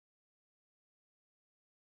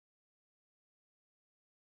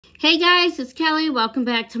Hey guys, it's Kelly. Welcome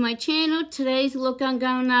back to my channel. Today's look I'm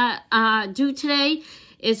gonna do today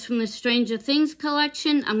is from the Stranger Things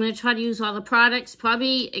collection. I'm gonna try to use all the products,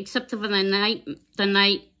 probably except for the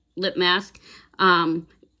night lip mask. Of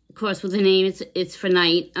course, with the name, it's for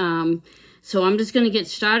night. So I'm just gonna get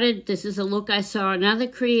started. This is a look I saw another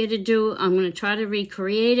creator do. I'm gonna try to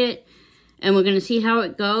recreate it, and we're gonna see how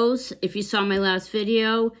it goes. If you saw my last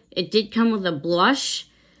video, it did come with a blush.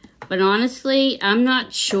 But honestly, I'm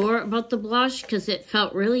not sure about the blush because it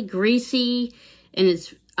felt really greasy and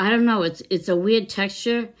I don't know, it's a weird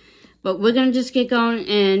texture. But we're going to just get going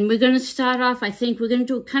and we're going to start off, I think we're going to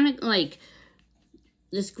do kind of like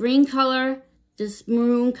this green color, this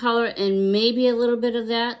maroon color, and maybe a little bit of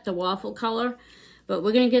that, the waffle color. But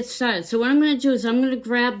we're going to get started. So what I'm going to do is I'm going to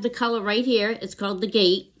grab the color right here. It's called the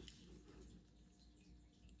Gate.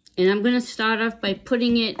 And I'm going to start off by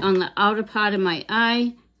putting it on the outer part of my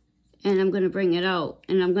eye. And I'm going to bring it out.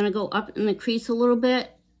 And I'm going to go up in the crease a little bit.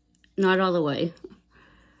 Not all the way.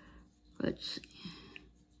 Let's see.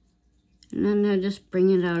 And then I'll just bring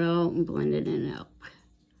it out and blend it in out.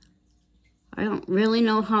 I don't really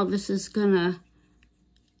know how this is going to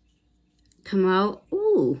come out.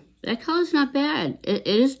 Ooh, that color's not bad. It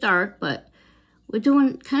is dark, but we're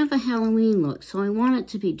doing kind of a Halloween look. So I want it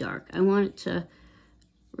to be dark. I want it to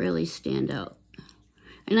really stand out.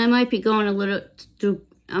 And I might be going a little through...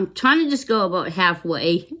 I'm trying to just go about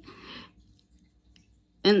halfway.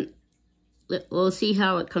 And we'll see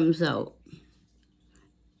how it comes out.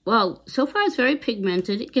 Well, so far it's very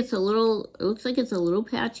pigmented. It gets a little, it looks like it's a little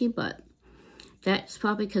patchy, but that's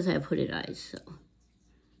probably because I have hooded eyes, so.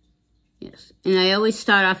 Yes. And I always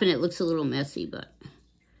start off and it looks a little messy, but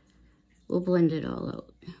we'll blend it all out.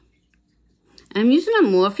 I'm using a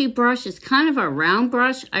Morphe brush. It's kind of a round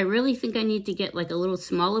brush. I really think I need to get like a little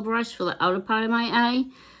smaller brush for the outer part of my eye.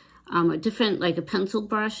 A different, like a pencil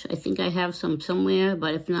brush. I think I have some somewhere,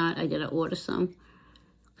 but if not, I gotta order some.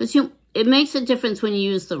 Because it makes a difference when you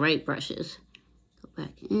use the right brushes. Go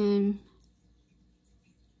back in.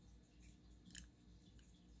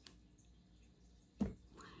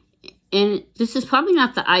 And this is probably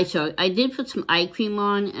not the eyeshadow. I did put some eye cream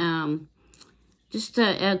on, just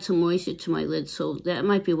to add some moisture to my lid, so that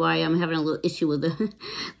might be why I'm having a little issue with the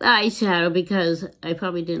eyeshadow, because I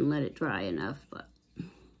probably didn't let it dry enough, but.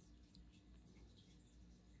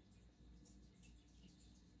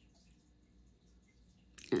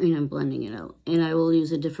 And I'm blending it out. And I will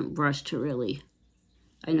use a different brush to really,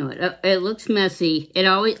 I know it looks messy.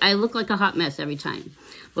 I look like a hot mess every time.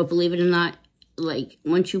 But believe it or not, like,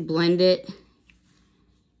 once you blend it,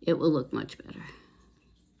 it will look much better.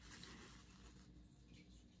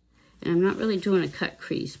 And I'm not really doing a cut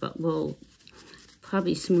crease, but we'll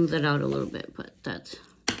probably smooth it out a little bit, but that's,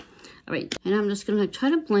 all right. And I'm just gonna try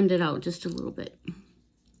to blend it out just a little bit.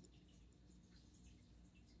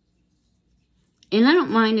 And I don't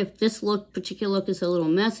mind if this particular look is a little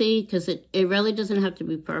messy, because it really doesn't have to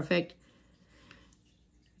be perfect.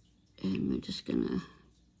 And we're just gonna,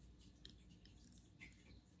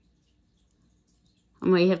 I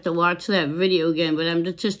might have to watch that video again, but I'm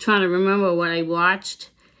just trying to remember what I watched.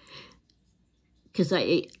 Because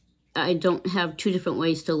I don't have two different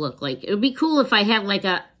ways to look. Like, it would be cool if I had like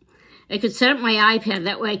I could set up my iPad.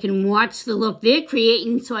 That way I can watch the look they're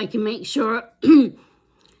creating, so I can make sure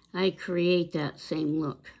I create that same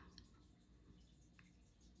look.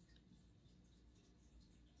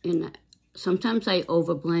 And sometimes I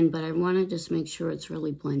overblend, but I want to just make sure it's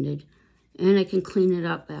really blended. And I can clean it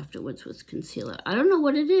up afterwards with concealer. I don't know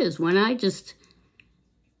what it is. When I just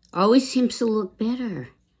always seems to look better.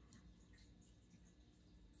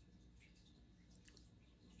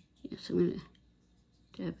 Yes, I'm going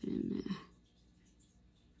to dab it in there.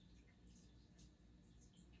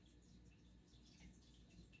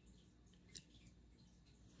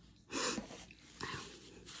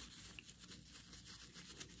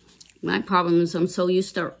 My problem is I'm so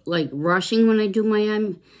used to like rushing when I do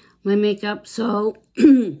my makeup. So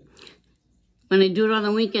when I do it on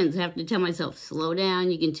the weekends, I have to tell myself, slow down.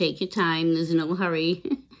 You can take your time. There's no hurry.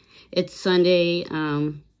 It's Sunday.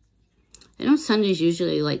 I know Sunday's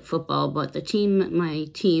usually like football, but my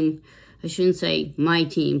team, I shouldn't say my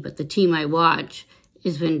team, but the team I watch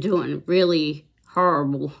has been doing really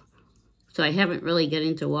horrible. So I haven't really got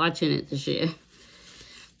into watching it this year.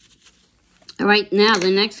 All right, now the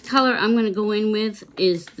next color I'm going to go in with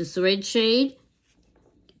is this red shade.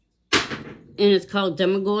 And it's called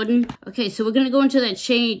Demogorgon. Okay, so we're going to go into that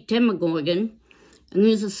shade Demogorgon. And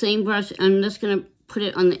use the same brush. I'm just going to put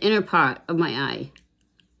it on the inner part of my eye.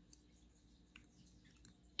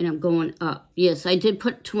 And I'm going up. Yes, I did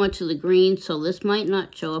put too much of the green, so this might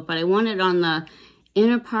not show up, but I want it on the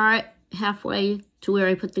inner part halfway to where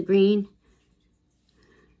I put the green.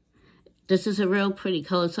 This is a real pretty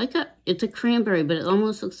color. It's a cranberry, but it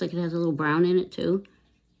almost looks like it has a little brown in it too.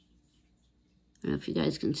 I don't know if you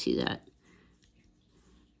guys can see that.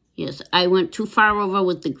 Yes, I went too far over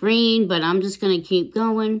with the green, but I'm just going to keep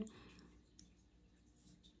going.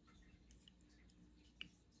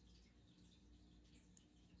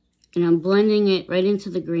 And I'm blending it right into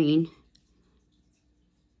the green.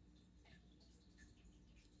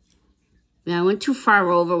 Now, I went too far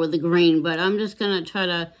over with the green, but I'm just going to try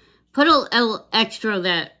to put a little extra of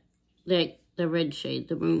the red shade,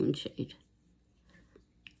 the maroon shade.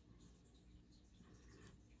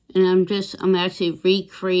 And I'm actually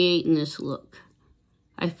recreating this look.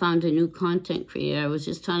 I found a new content creator. I was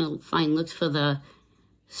just trying to find looks for the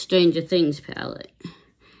Stranger Things palette.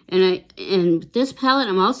 And this palette,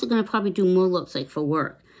 I'm also going to probably do more looks like for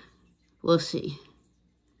work. We'll see.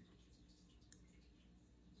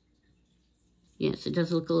 Yes, it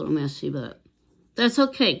does look a little messy, but that's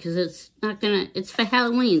okay because it's for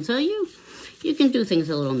Halloween. So you can do things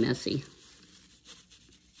a little messy.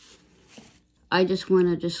 I just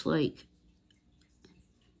want to like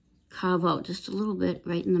carve out just a little bit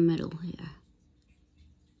right in the middle here.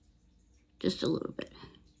 Just a little bit.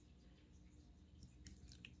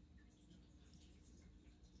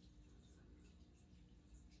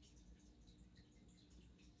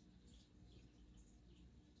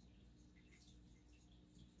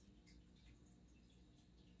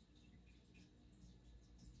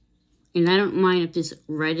 And I don't mind if there's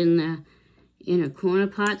red in the inner corner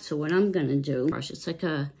part. So what I'm going to do,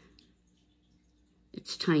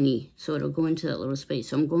 it's tiny, so it'll go into that little space.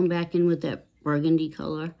 So I'm going back in with that burgundy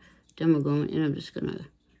color. Then we're going, and I'm just going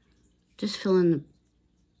to fill in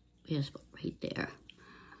the spot right there.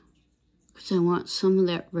 Because I want some of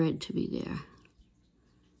that red to be there.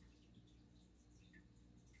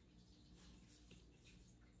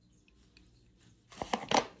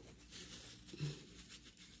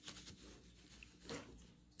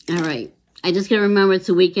 All right, I just gotta remember it's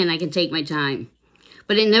a weekend, I can take my time.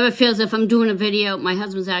 But it never feels if I'm doing a video. My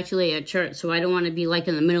husband's actually at church, so I don't want to be like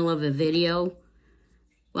in the middle of a video.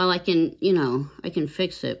 Well, I can, I can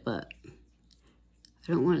fix it, but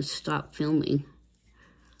I don't want to stop filming.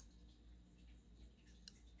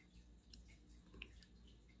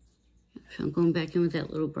 So I'm going back in with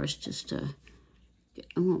that little brush just to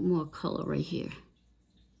I want more color right here.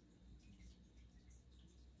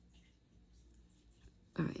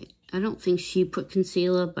 All right, I don't think she put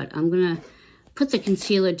concealer, but I'm gonna put the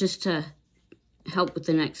concealer just to help with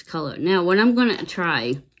the next color. Now, what I'm gonna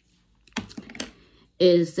try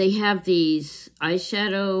is they have these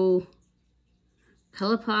eyeshadow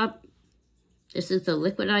ColourPop. This is the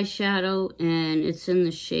liquid eyeshadow, and it's in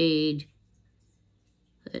the shade,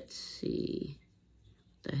 let's see,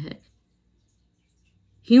 what the heck?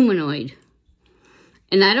 Humanoid.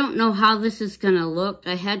 And I don't know how this is going to look.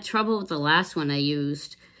 I had trouble with the last one I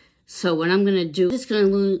used. So what I'm going to do, I'm just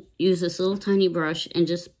going to use this little tiny brush and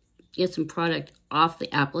just get some product off the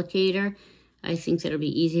applicator. I think that'll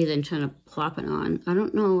be easier than trying to plop it on. I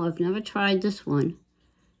don't know. I've never tried this one.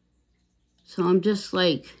 So I'm just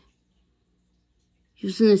like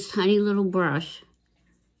using this tiny little brush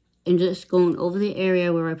and just going over the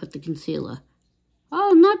area where I put the concealer.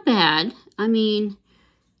 Oh, not bad. I mean,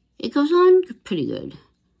 it goes on pretty good.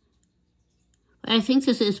 But I think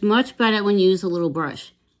this is much better when you use a little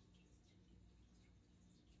brush.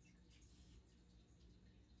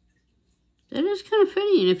 That is kind of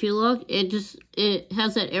pretty. And if you look, it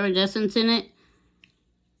has that iridescence in it.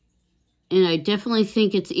 And I definitely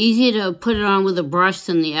think it's easier to put it on with a brush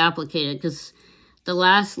than the applicator. Because the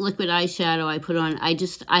last liquid eyeshadow I put on, I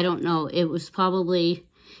don't know. It was probably,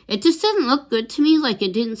 it just didn't look good to me. Like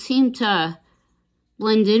it didn't seem to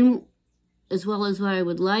blend in as well as what I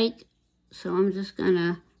would like. So I'm just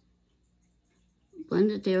gonna blend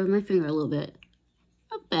it there with my finger a little bit.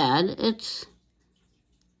 Not bad.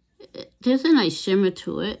 There's a nice shimmer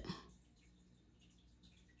to it.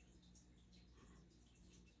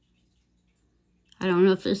 I don't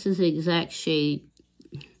know if this is the exact shade.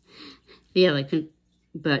 Yeah,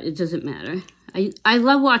 but it doesn't matter. I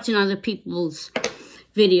love watching other people's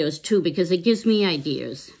videos too because it gives me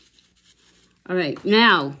ideas. All right,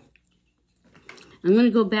 now I'm going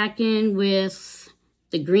to go back in with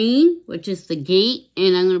the green, which is the gate,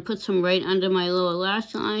 and I'm going to put some right under my lower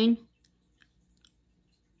lash line.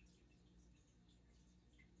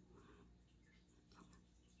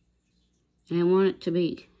 And I want it to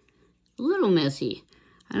be a little messy.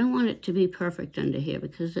 I don't want it to be perfect under here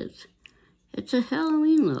because it's a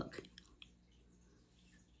Halloween look.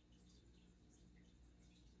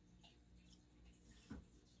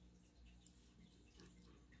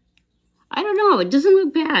 don't know. It doesn't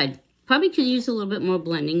look bad. Probably could use a little bit more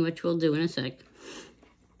blending, which we'll do in a sec.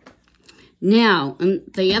 Now,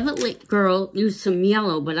 the other girl used some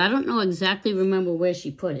yellow, but I don't know exactly remember where she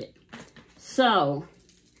put it. So,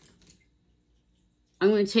 I'm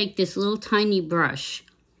going to take this little tiny brush,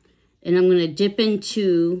 and I'm going to dip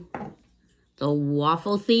into the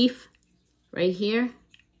Waffle Thief right here.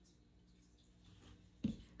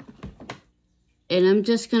 And I'm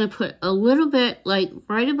just going to put a little bit, like,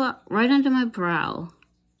 right under my brow.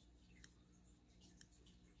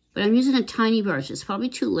 But I'm using a tiny brush. It's probably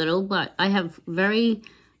too little, but I have very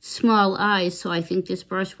small eyes, so I think this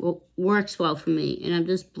brush works well for me. And I'm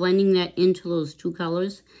just blending that into those two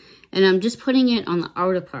colors. And I'm just putting it on the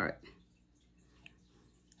outer part.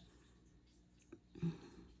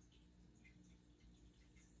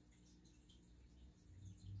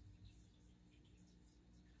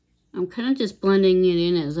 I'm kind of just blending it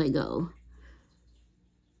in as I go.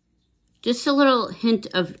 Just a little hint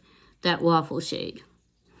of that waffle shade.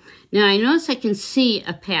 Now, I notice I can see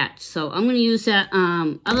a patch, so I'm going to use that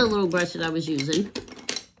other little brush that I was using.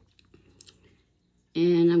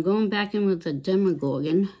 And I'm going back in with the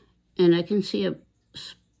Demogorgon, and I can see a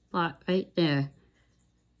spot right there.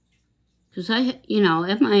 Because you know,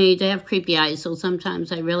 at my age, I have creepy eyes, so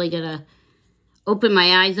sometimes I really got to open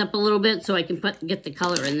my eyes up a little bit so I can get the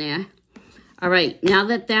color in there. All right, now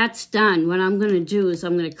that that's done, what I'm going to do is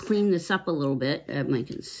I'm going to clean this up a little bit. I have my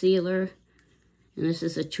concealer. And this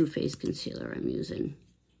is a Too Faced concealer I'm using.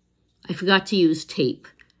 I forgot to use tape.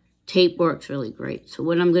 Tape works really great. So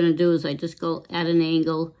what I'm going to do is I just go at an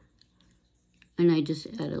angle. And I just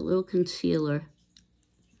add a little concealer.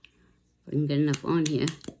 I can get enough on here.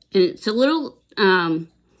 And it's a little, can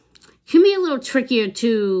be a little trickier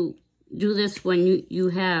to do this when you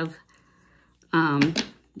have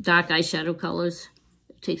dark eyeshadow colors.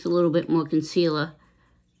 It takes a little bit more concealer.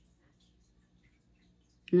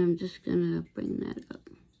 And I'm just going to bring that up.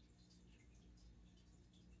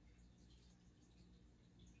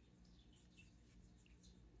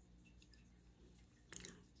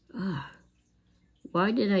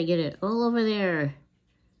 Why did I get it all over there?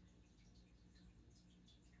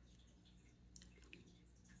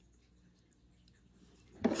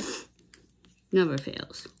 Never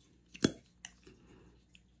fails.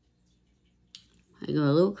 I go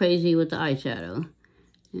a little crazy with the eyeshadow.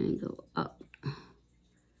 And go up.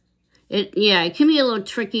 Yeah, it can be a little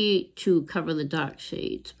tricky to cover the dark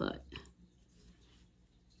shades, but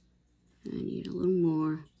I need a little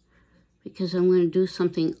more because I'm going to do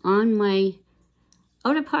something on my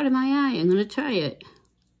outer part of my eye. I'm going to try it.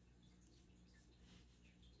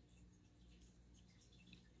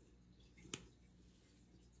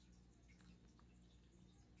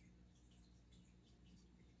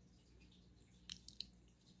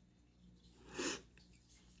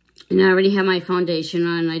 And I already have my foundation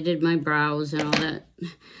on. I did my brows and all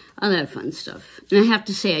that fun stuff. And I have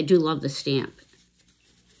to say, I do love the stamp.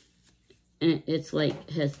 And it's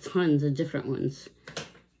like, has tons of different ones.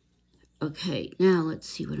 Okay, now let's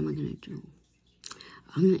see, what am I going to do?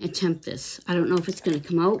 I'm going to attempt this. I don't know if it's going to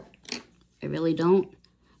come out. I really don't.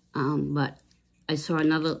 But I saw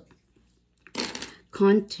another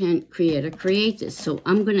content creator create this. So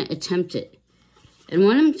I'm going to attempt it. And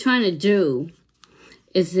what I'm trying to do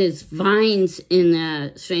is there's vines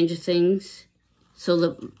in Stranger Things. So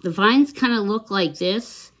the vines kind of look like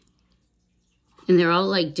this. And they're all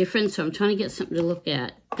like different. So I'm trying to get something to look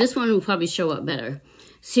at. This one will probably show up better.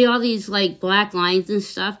 See all these like black lines and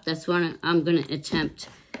stuff? That's what I'm going to attempt.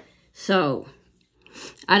 So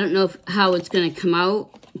I don't know how it's going to come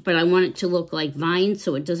out. But I want it to look like vines.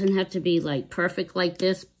 So it doesn't have to be like perfect like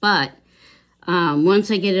this. But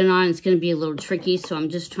once I get it on, it's going to be a little tricky. So I'm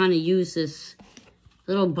just trying to use this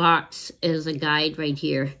little box as a guide right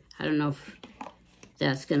here. I don't know if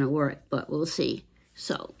that's going to work, but we'll see.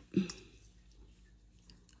 So I'm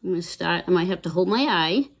going to start. I might have to hold my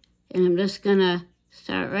eye, and I'm just going to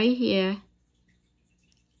start right here.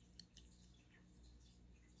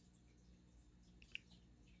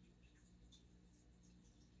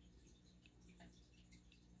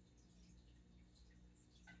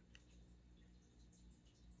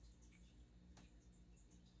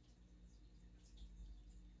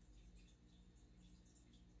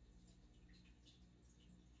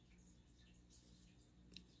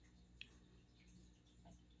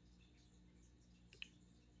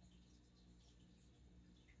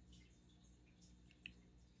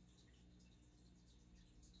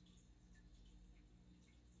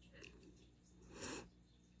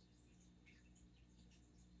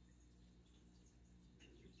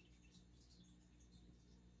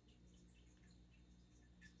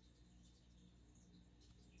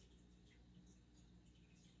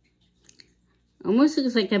 Almost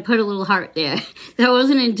looks like I put a little heart there. That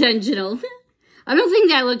wasn't intentional. I don't think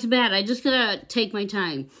that looks bad. I just gotta take my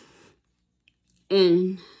time.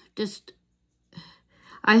 And just,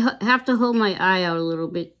 I have to hold my eye out a little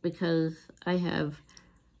bit because I have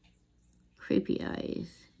creepy eyes.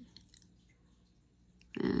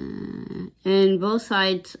 And both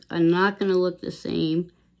sides are not gonna look the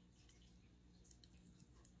same.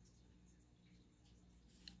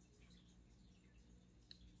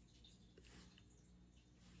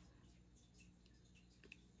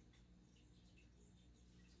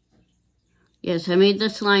 Yes, I made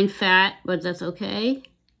this line fat, but that's okay.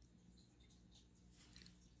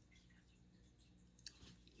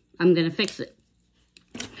 I'm going to fix it.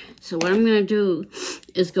 So what I'm going to do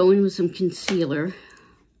is go in with some concealer.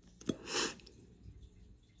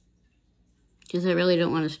 Because I really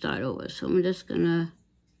don't want to start over. So I'm just going to...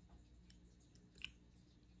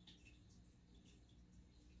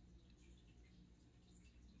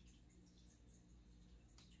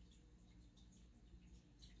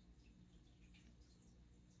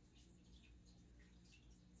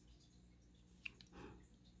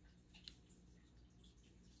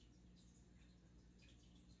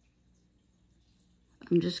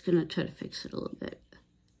 I'm just going to try to fix it a little bit.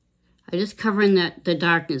 I just covering the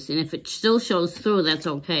darkness, and if it still shows through, that's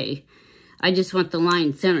okay. I just want the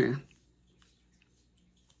line thinner.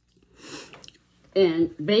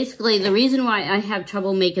 And basically, the reason why I have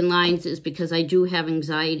trouble making lines is because I do have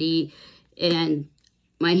anxiety, and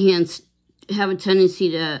my hands have a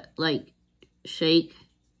tendency to, like, shake.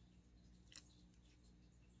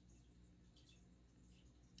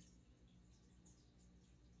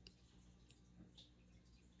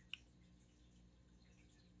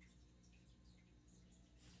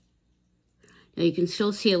 Now you can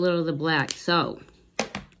still see a little of the black, so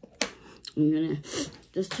I'm gonna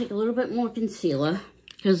just take a little bit more concealer,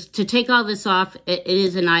 because to take all this off, it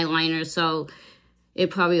is an eyeliner, so it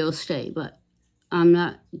probably will stay, but I'm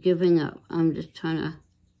not giving up. I'm just trying to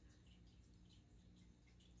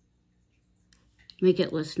make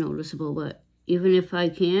it less noticeable, but even if I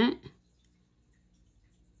can't,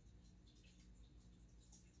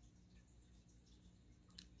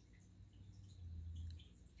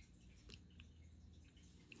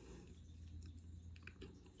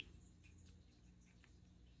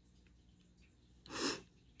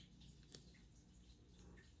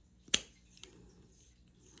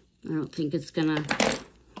 I don't think it's gonna...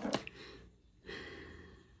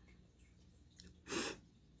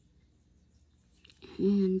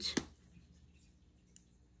 And...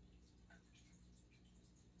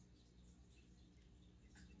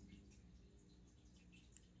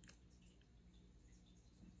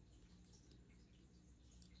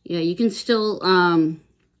 yeah, you can still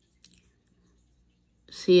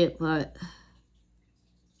see it, but...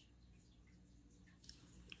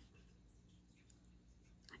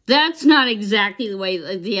 that's not exactly the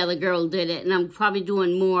way the other girl did it, and I'm probably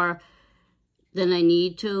doing more than I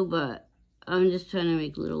need to, but I'm just trying to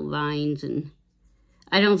make little lines, and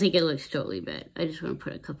I don't think it looks totally bad. I just want to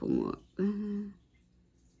put a couple more.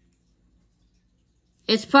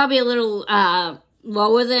 It's probably a little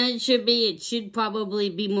lower than it should be. It should probably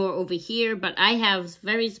be more over here, but I have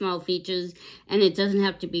very small features, and it doesn't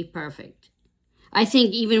have to be perfect. I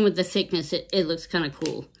think even with the thickness, it looks kind of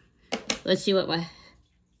cool. Let's see what my...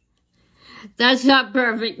 that's not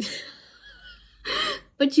perfect.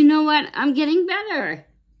 But you know what? I'm getting better.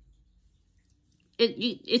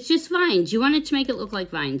 It's just vines. You wanted to make it look like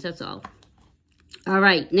vines. That's all. All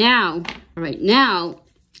right, now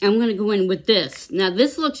I'm going to go in with this. Now,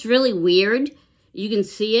 this looks really weird. You can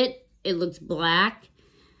see it. It looks black.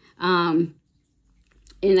 And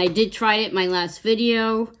I did try it in my last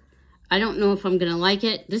video. I don't know if I'm going to like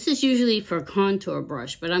it. This is usually for a contour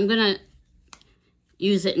brush, but I'm going to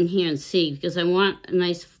use it in here and see, because I want a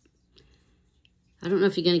nice... I don't know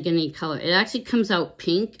if you're going to get any color. It actually comes out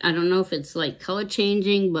pink. I don't know if it's like color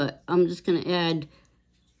changing, but I'm just going to add...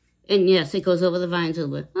 and yes, it goes over the vines a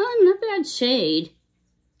little bit. Oh, not bad shade.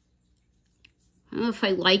 I don't know if I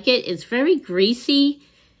like it. It's very greasy.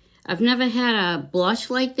 I've never had a blush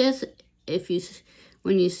like this.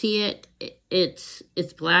 When you see it, it's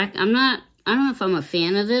black. I don't know if I'm a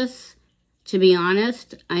fan of this, to be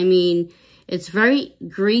honest. I mean, it's very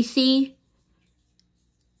greasy.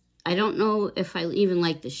 I don't know if I even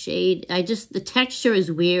like the shade. The texture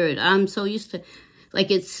is weird. I'm so used to,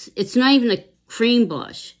 like, it's not even a cream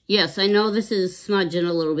blush. Yes, I know this is smudging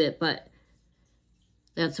a little bit, but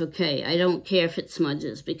that's okay. I don't care if it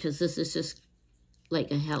smudges, because this is just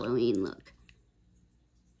like a Halloween look.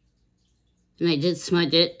 And I did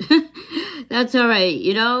smudge it. That's all right,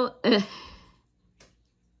 you know.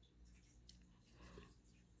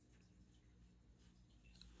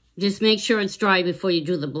 just make sure it's dry before you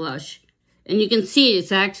do the blush. And you can see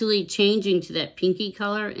it's actually changing to that pinky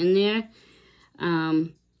color in there.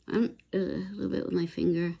 I'm a little bit with my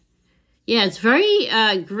finger. Yeah, it's very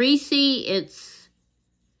greasy.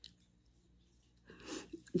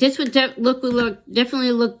 This would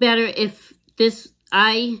definitely look better if this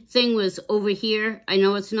eye thing was over here. I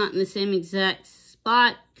know it's not in the same exact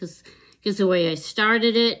spot because the way I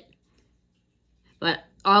started it. But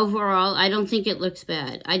overall, I don't think it looks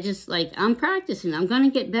bad. I'm practicing. I'm going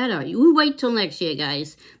to get better. You wait till next year,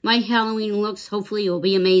 guys. My Halloween looks, hopefully, will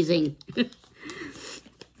be amazing.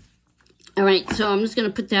 All right, so I'm just going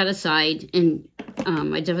to put that aside. And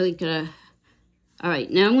I definitely got to... All right,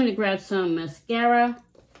 now I'm going to grab some mascara.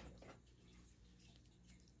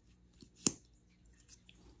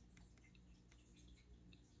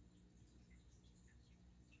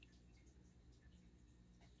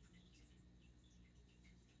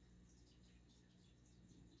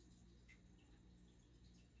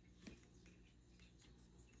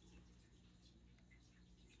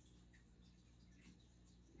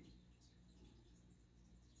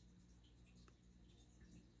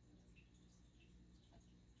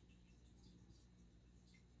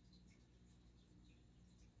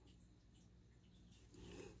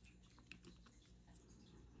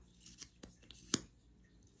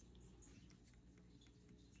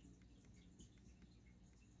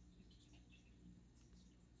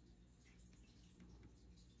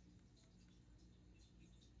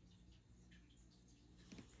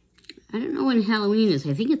 I don't know when Halloween is.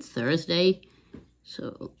 I think it's Thursday.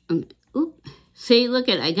 So, see, look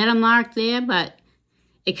at it. I got a mark there, but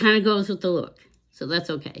it kind of goes with the look. So that's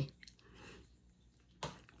okay.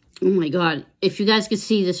 Oh my God. If you guys could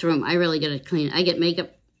see this room, I really got to clean it. I get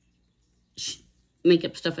makeup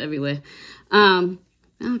stuff everywhere. I'm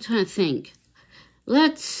trying to think.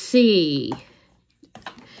 Let's see.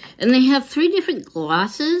 And they have 3 different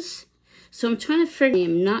glosses. So I'm trying to figure,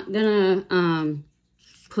 I'm not going to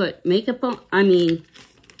put makeup on,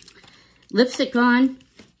 lipstick on.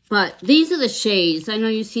 But these are the shades. I know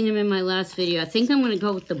you've seen them in my last video. I think I'm going to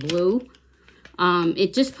go with the blue.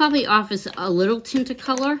 It just probably offers a little tint of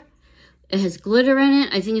color. It has glitter in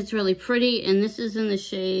it. I think it's really pretty. And this is in the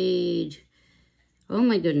shade... Oh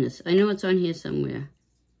my goodness. I know it's on here somewhere.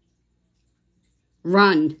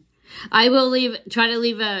 Run. I will try to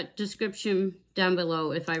leave a description down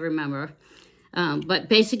below if I remember. But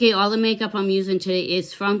basically all the makeup I'm using today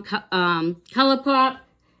is from ColourPop,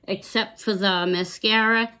 except for the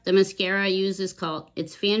mascara. The mascara I use is called,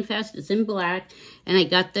 it's FanFest. It's in black. And I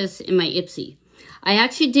got this in my Ipsy. I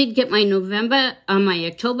actually did get my my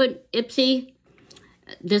October Ipsy.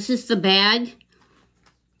 This is the bag.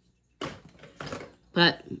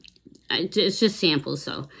 But it's just samples,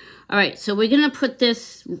 so. All right, so we're going to put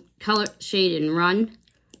this color shade in Run.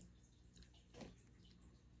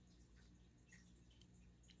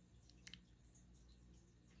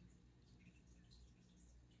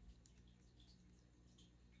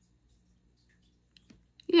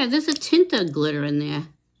 Yeah, there's a tint of glitter in there.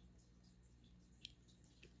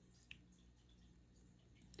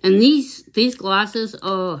 And these glosses,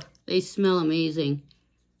 oh, they smell amazing.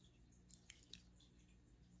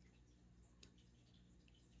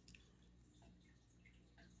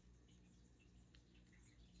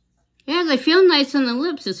 Yeah, they feel nice on the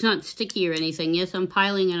lips. It's not sticky or anything. Yes, I'm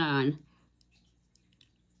piling it on.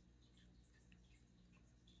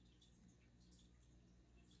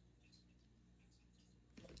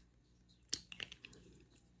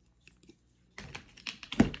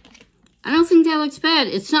 I don't think that looks bad.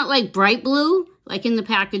 It's not like bright blue, like in the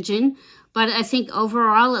packaging, but I think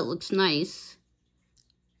overall it looks nice.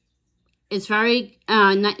 It's very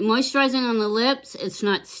moisturizing on the lips. It's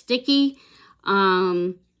not sticky.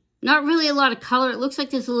 Not really a lot of color. It looks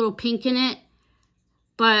like there's a little pink in it.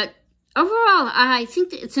 But overall, I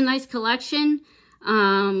think that it's a nice collection.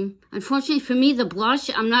 Unfortunately for me, the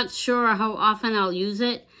blush, I'm not sure how often I'll use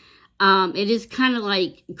it. It is kind of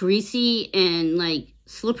like greasy and like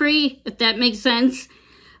slippery, if that makes sense.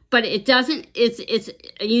 But it doesn't, it's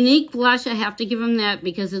a unique blush. I have to give them that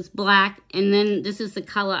because it's black. And then this is the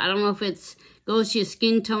color. I don't know if it goes to your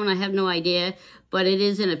skin tone. I have no idea. But it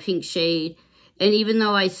is in a pink shade. And even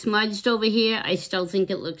though I smudged over here, I still think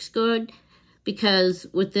it looks good. Because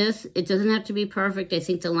with this, it doesn't have to be perfect. I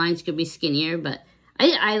think the lines could be skinnier. But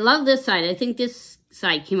I love this side. I think this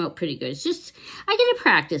side came out pretty good. It's just, I get to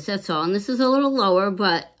practice, that's all. And this is a little lower,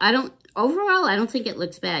 but overall, I don't think it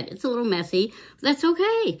looks bad. It's a little messy. But that's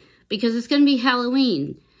okay. Because it's going to be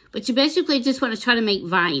Halloween. But you basically just want to try to make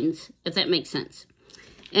vines, if that makes sense.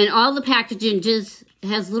 And all the packaging just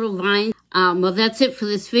has little vines. Well, that's it for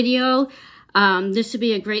this video. This would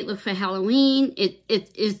be a great look for Halloween. It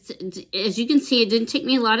is, as you can see, it didn't take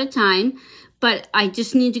me a lot of time, but I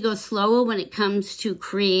just need to go slower when it comes to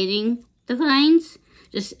creating the vines.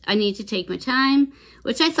 I need to take my time,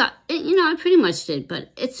 which I thought, you know, I pretty much did, but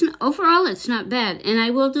overall, it's not bad. And I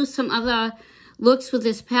will do some other looks with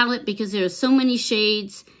this palette because there are so many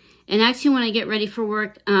shades. And actually, when I get ready for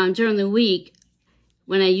work during the week,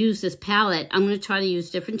 when I use this palette, I'm going to try to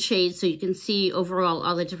use different shades so you can see overall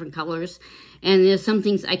all the different colors. And there's some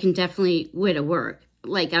things I can definitely wear to work.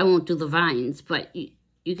 Like, I won't do the vines, but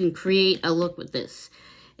you can create a look with this.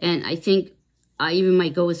 And I think I even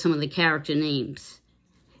might go with some of the character names.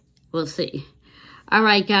 We'll see. All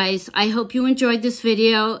right, guys. I hope you enjoyed this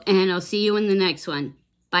video, and I'll see you in the next one.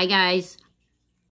 Bye, guys.